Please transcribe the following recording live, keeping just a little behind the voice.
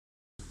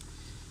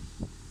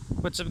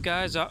What's up,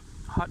 guys? Hot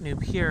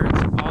Noob here.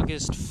 It's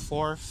August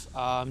 4th.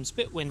 It's a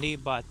bit windy,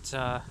 but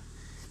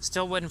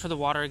still waiting for the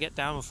water to get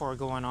down before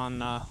going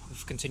on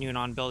continuing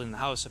on building the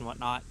house and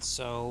whatnot.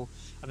 So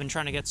I've been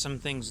trying to get some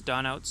things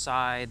done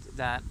outside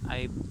that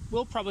I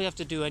will probably have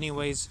to do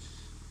anyways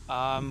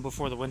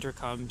before the winter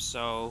comes.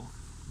 So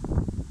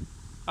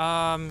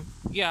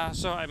yeah.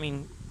 So I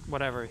mean,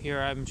 whatever. Here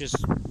I'm just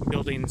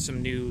building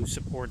some new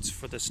supports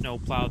for the snow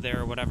plow there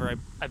or whatever.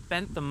 I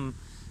bent them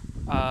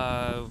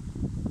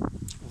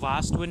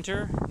last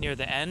winter near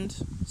the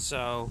end,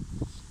 so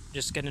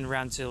just getting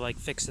around to like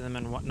fixing them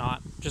and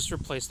whatnot. Just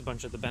replaced a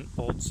bunch of the bent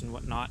bolts and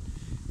whatnot.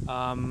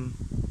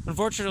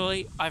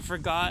 Unfortunately, I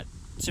forgot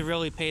to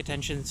really pay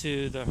attention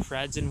to the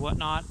threads and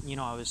whatnot. You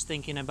know, I was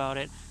thinking about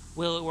it.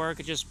 Will it work?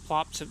 I just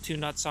plopped some two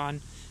nuts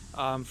on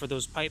for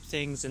those pipe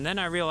things, and then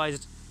I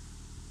realized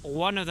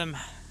one of them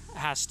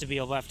has to be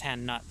a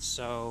left-hand nut.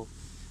 So,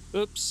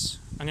 oops!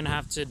 I'm gonna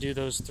have to do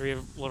those three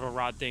little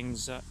rod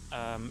things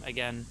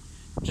again.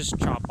 Just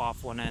chop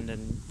off one end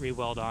and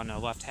re-weld on a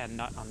left-hand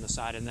nut on the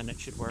side, and then it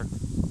should work.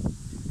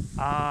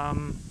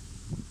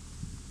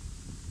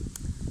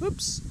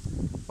 Oops,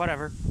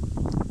 whatever.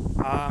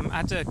 I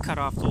had to cut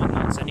off the little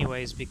nuts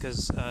anyways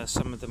because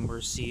some of them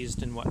were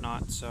seized and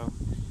whatnot. So,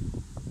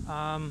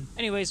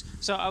 anyways,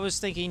 so I was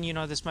thinking, you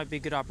know, this might be a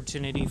good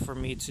opportunity for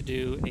me to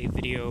do a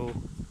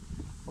video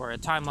or a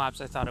time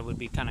lapse. I thought it would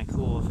be kind of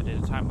cool if I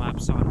did a time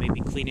lapse on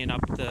maybe cleaning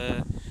up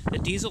the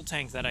diesel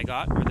tank that I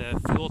got, or the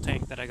fuel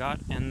tank that I got,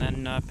 and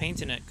then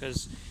painting it,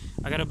 because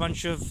I got a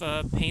bunch of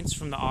paints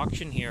from the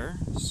auction here.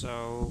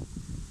 So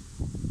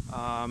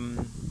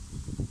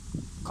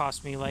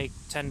cost me like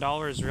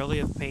 $10 really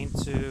of paint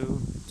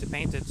to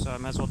paint it, so I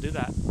might as well do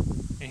that.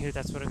 And here,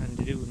 that's what I'm going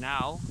to do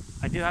now.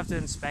 I do have to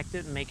inspect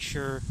it and make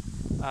sure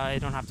I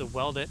don't have to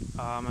weld it.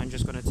 I'm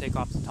just going to take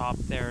off the top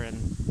there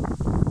and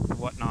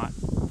whatnot.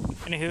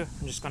 Anywho,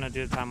 I'm just going to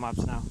do the time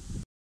lapse now.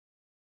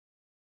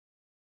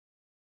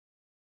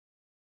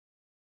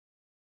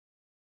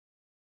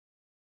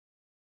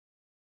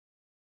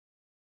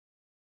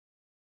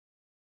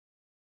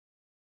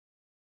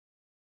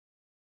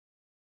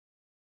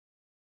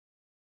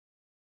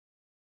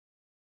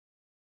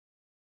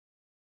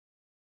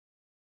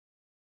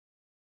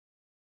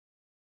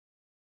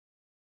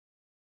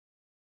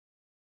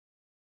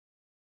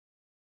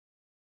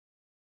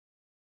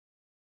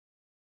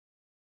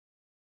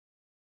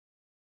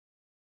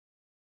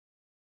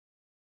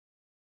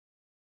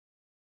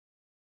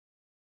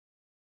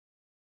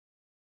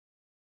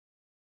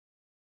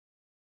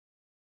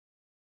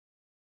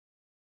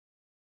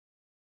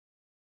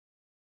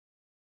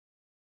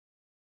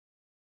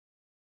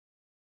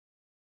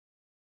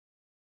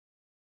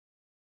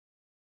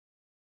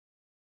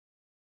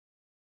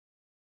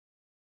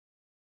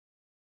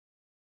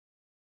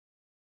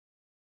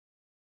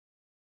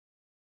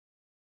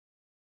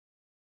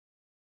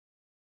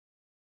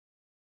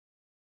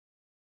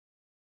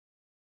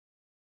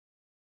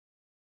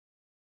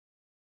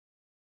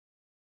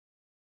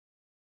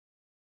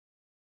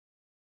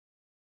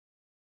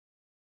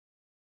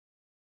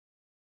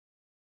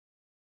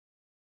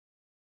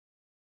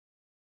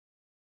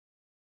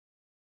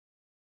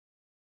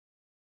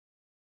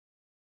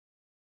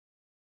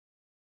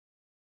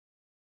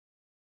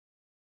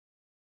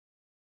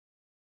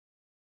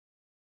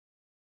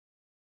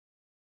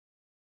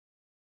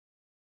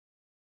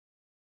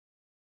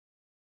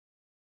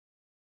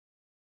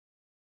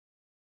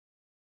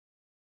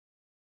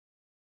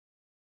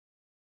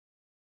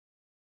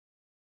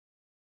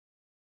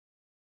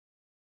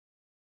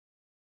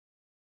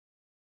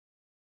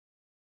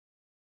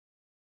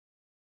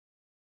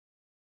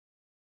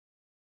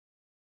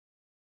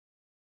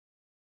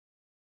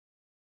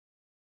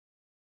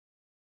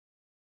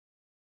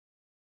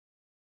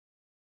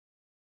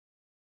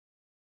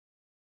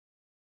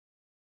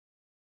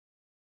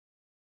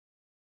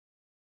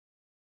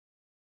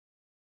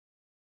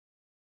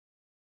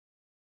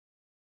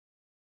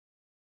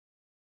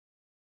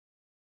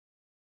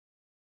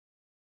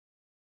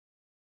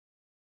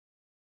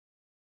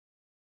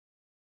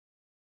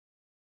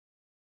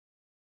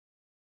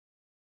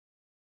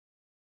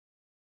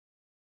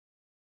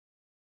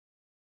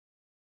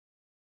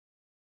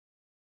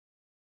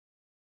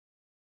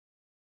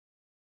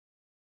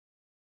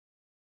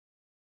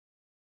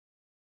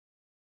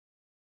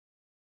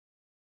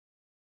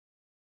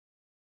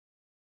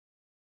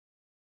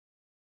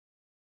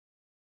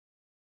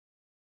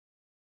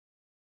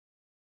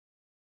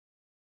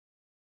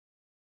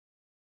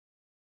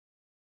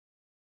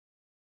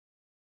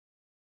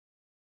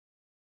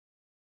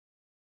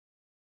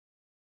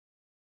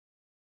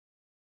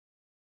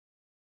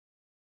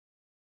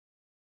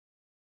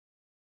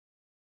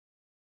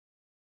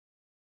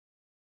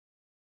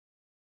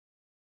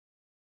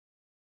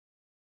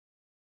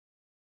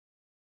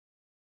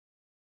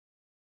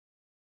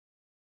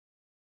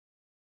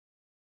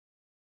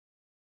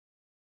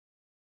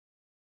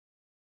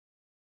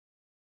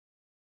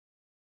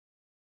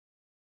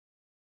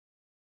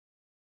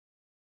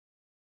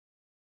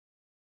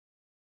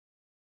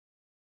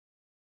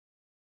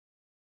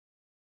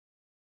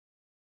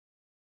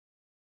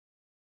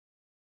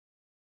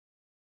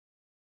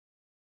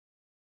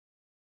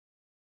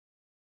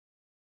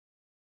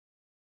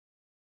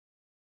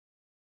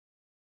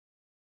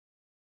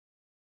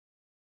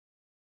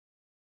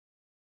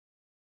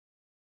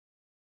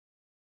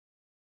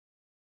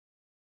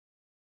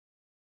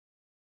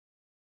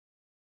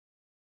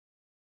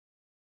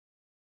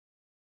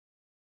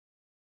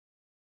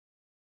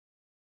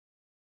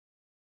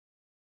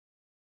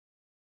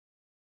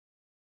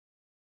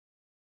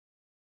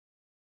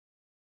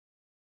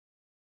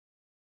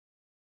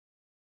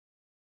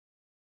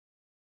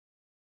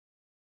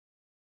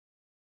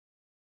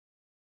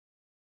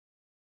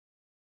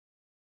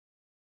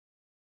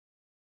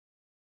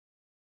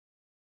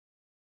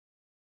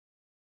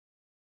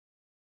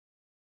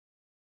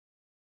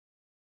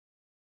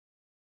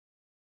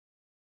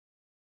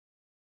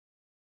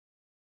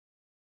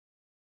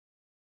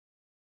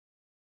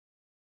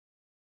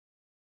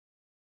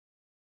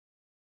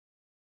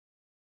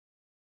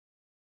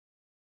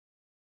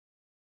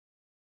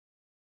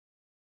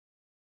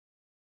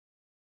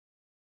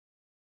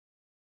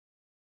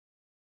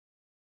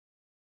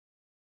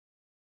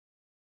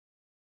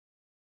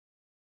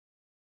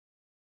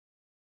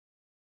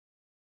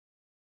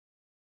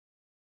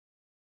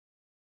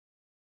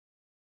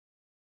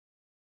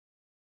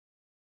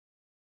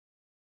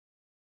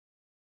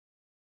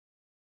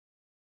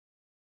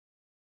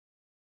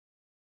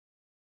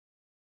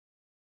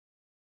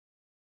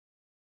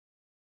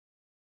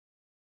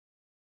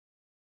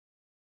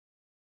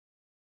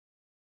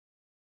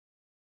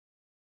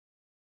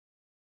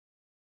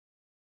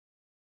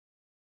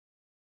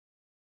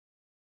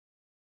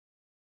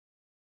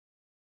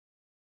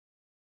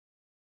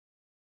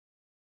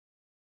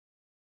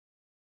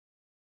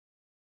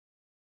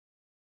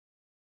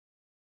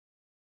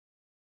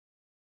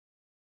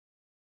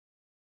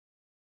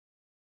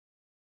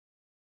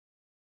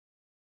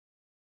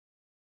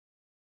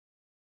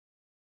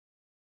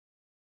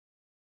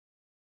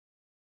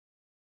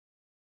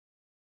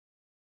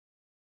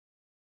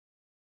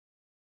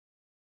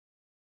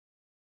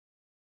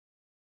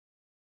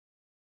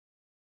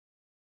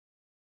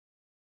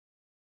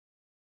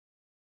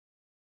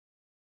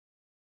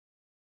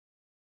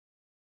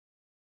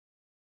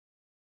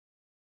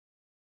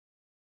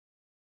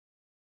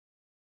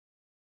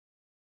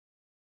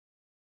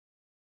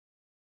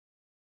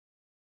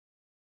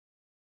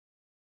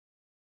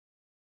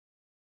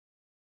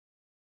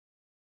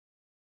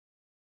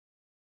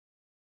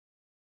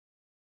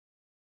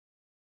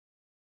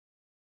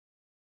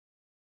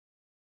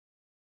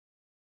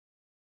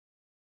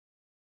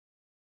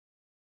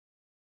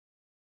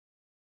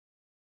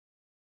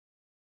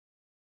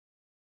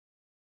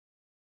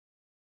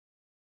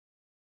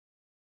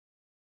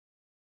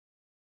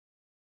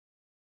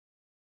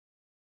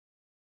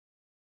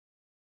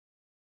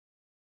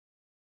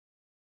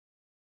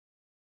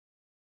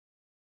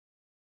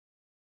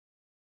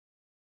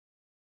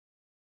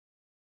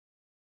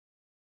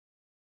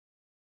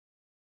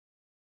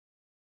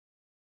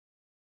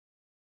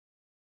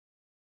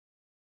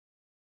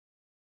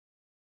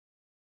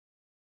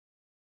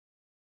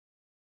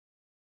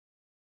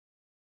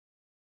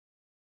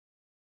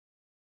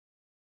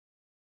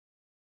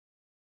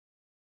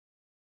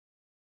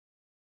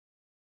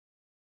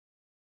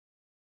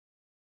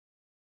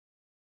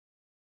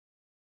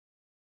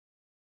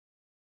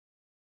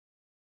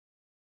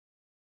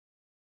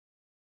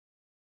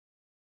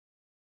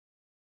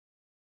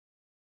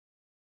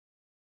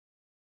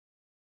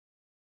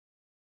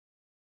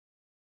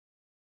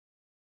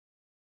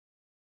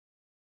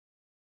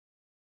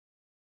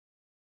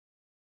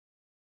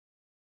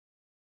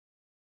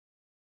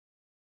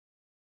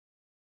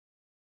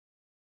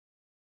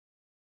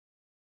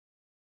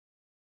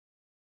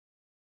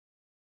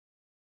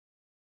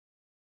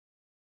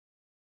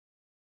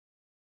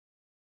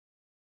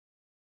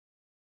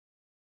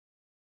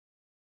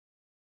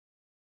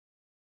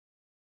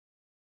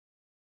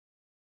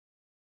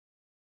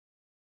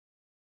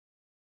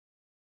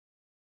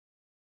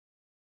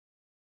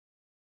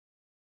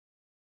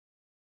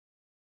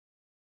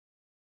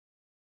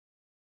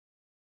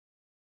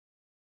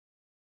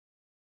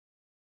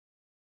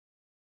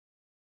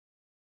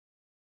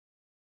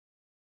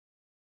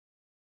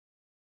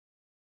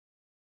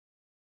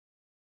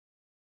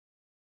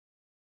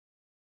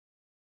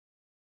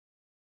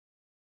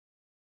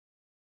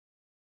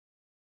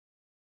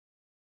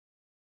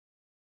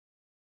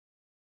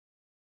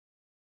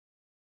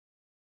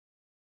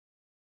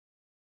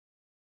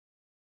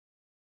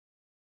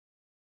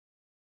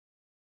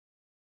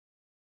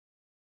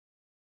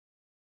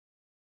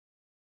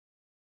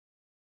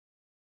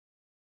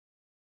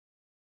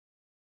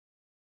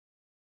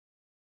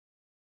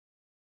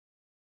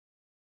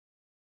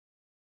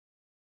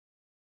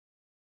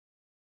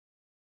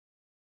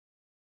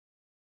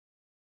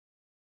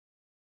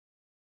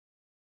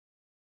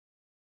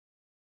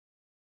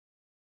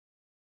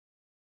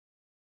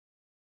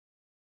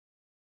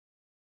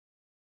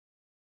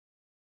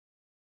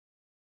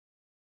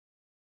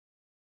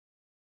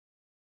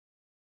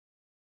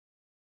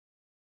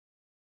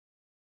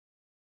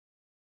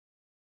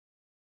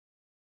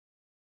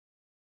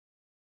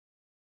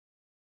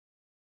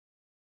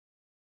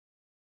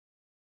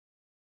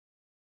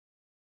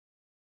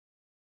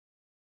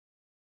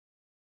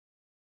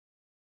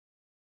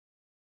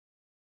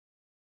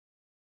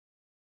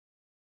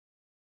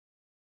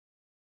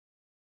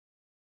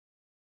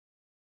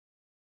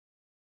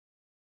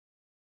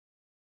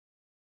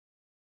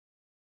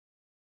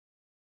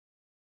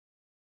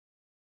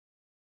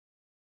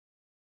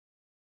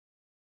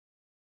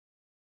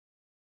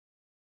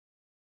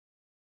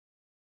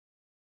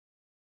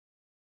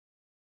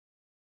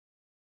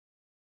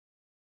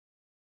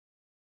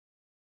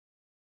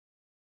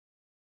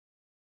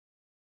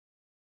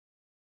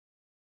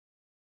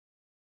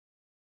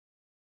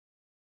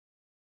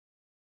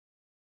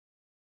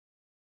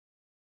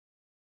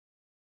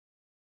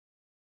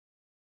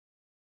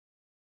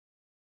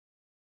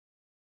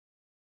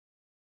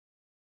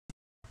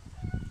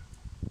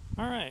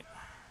 Alright,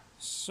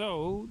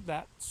 so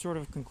that sort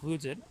of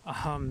concludes it.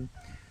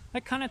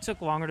 That kind of took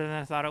longer than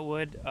I thought it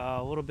would.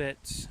 A little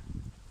bit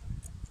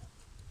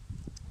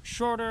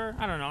shorter.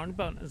 I don't know,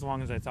 about as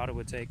long as I thought it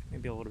would take.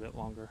 Maybe a little bit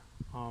longer.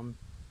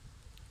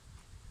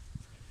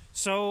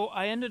 So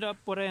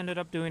what I ended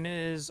up doing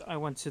is I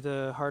went to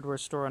the hardware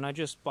store and I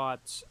just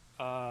bought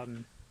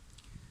some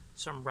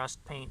rust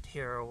paint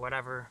here or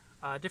whatever,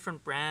 a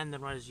different brand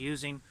than what I was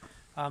using.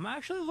 I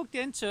actually looked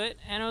into it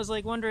and I was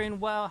like wondering,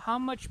 well, how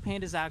much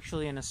paint is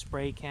actually in a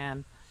spray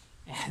can?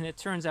 And it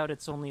turns out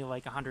it's only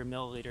like 100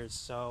 milliliters.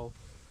 So,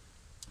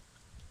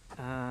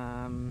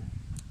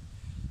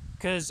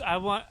 because I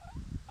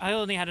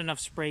only had enough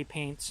spray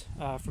paint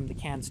from the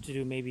cans to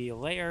do maybe a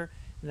layer,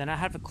 and then I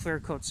have a clear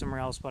coat somewhere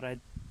else, but I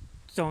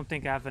don't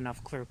think I have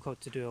enough clear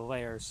coat to do a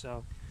layer.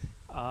 So,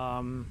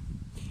 I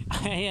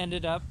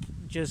ended up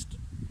just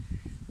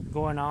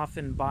going off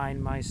and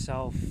buying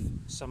myself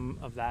some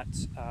of that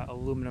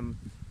aluminum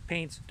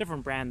paint,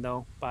 different brand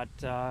though, but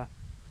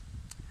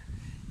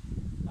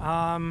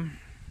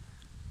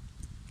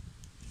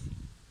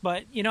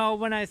you know,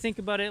 when I think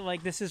about it,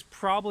 like, this is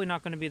probably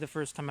not going to be the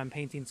first time I'm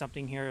painting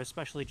something here,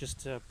 especially just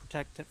to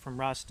protect it from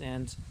rust.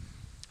 And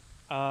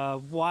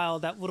while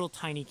that little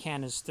tiny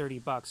can is 30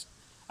 bucks,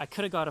 I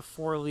could have got a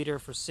 4-liter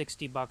for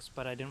 60 bucks,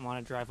 but I didn't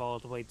want to drive all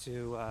the way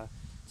to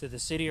the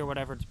city or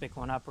whatever to pick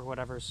one up or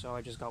whatever, so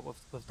I just got with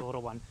the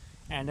little one.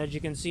 And as you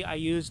can see, I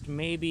used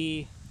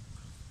maybe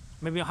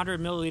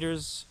 100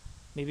 milliliters,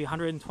 maybe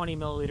 120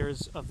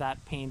 milliliters of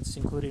that paint,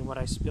 including what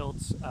I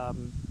spilled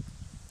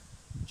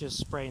just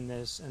spraying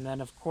this. And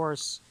then of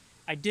course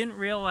I didn't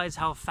realize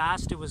how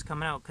fast it was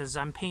coming out, because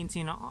I'm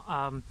painting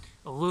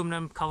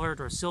aluminum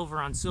colored or silver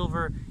on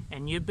silver,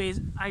 and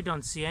I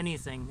don't see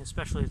anything,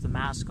 especially with the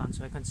mask on,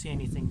 so I couldn't see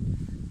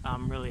anything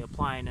really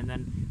applying. And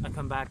then I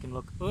come back and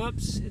look,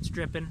 oops, it's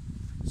dripping.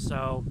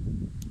 So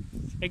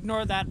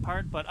ignore that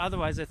part, but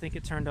otherwise I think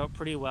it turned out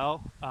pretty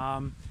well.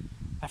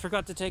 I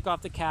forgot to take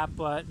off the cap,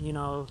 but you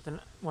know, then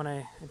when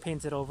I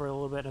painted over a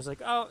little bit, I was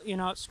like, oh, you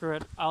know what, screw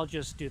it, I'll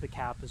just do the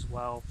cap as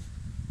well.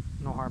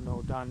 No harm,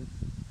 no done.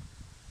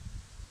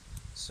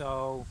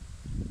 So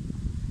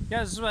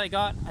yeah, this is what I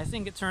got. I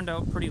think it turned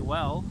out pretty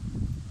well,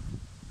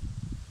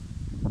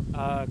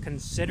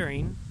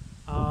 considering.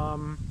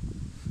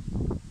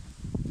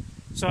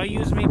 So I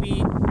use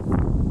maybe,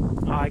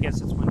 oh, I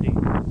guess it's windy.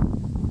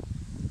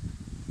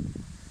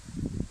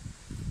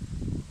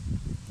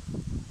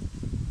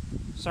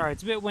 Sorry,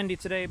 it's a bit windy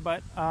today,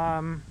 but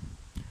yeah,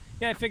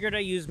 I figured I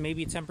use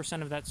maybe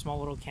 10% of that small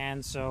little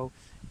can, so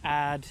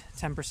add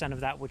 10%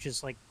 of that, which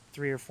is like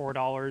 $3 or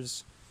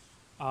 $4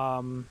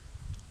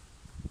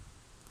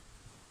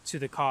 to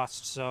the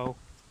cost. So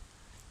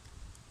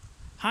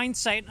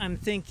hindsight, I'm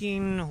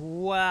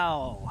thinking,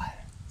 well,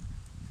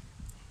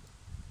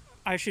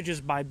 I should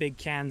just buy big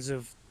cans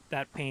of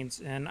that paint,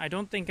 and I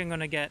don't think I'm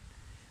gonna get,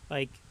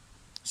 like,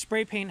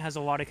 spray paint has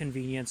a lot of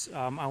convenience.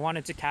 I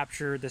wanted to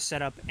capture the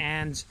setup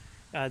and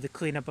the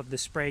cleanup of the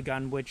spray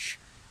gun, which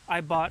I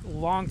bought a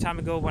long time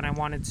ago when I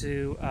wanted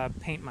to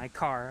paint my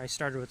car. I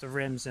started with the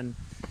rims and,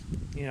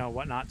 you know,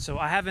 whatnot. So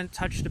I haven't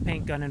touched a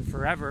paint gun in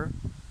forever.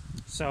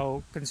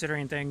 So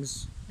considering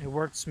things, it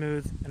worked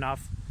smooth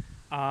enough.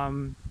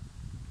 And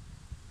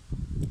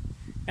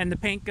the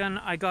paint gun,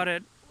 I got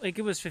it, like,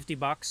 it was 50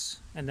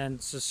 bucks. And then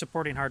so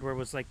supporting hardware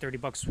was like 30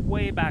 bucks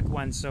way back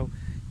when. So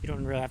you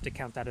don't really have to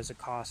count that as a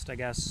cost, I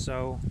guess.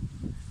 So,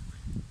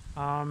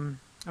 I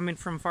mean,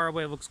 from far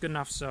away it looks good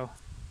enough, so.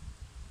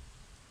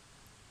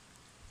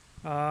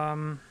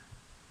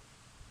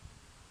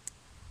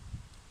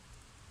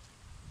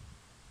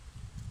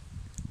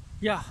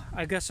 Yeah,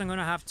 I guess I'm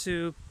gonna have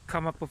to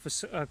come up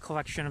with a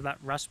collection of that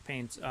rust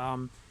paint.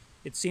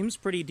 It seems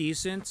pretty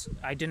decent.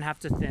 I didn't have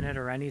to thin it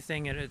or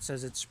anything, and it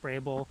says it's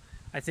sprayable.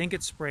 I think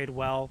it's sprayed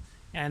well,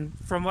 and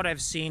from what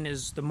I've seen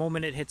is the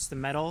moment it hits the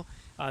metal,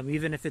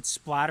 even if it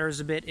splatters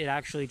a bit, it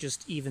actually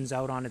just evens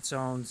out on its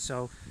own.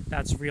 So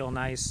that's real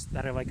nice,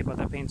 that I like about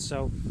that paint.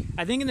 So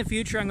I think in the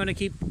future I'm going to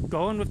keep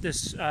going with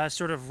this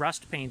sort of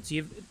rust paint.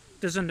 It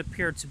doesn't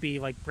appear to be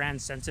like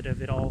brand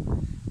sensitive. It all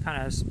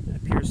kind of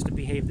appears to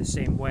behave the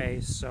same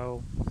way.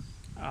 So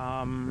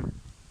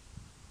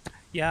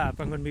yeah, if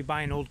I'm going to be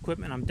buying old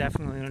equipment, I'm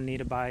definitely going to need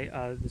to buy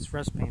this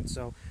rust paint.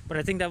 So, but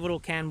I think that little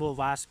can will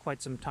last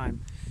quite some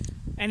time.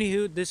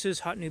 Anywho, this is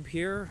Hot Noob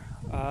here.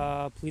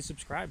 Please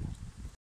subscribe.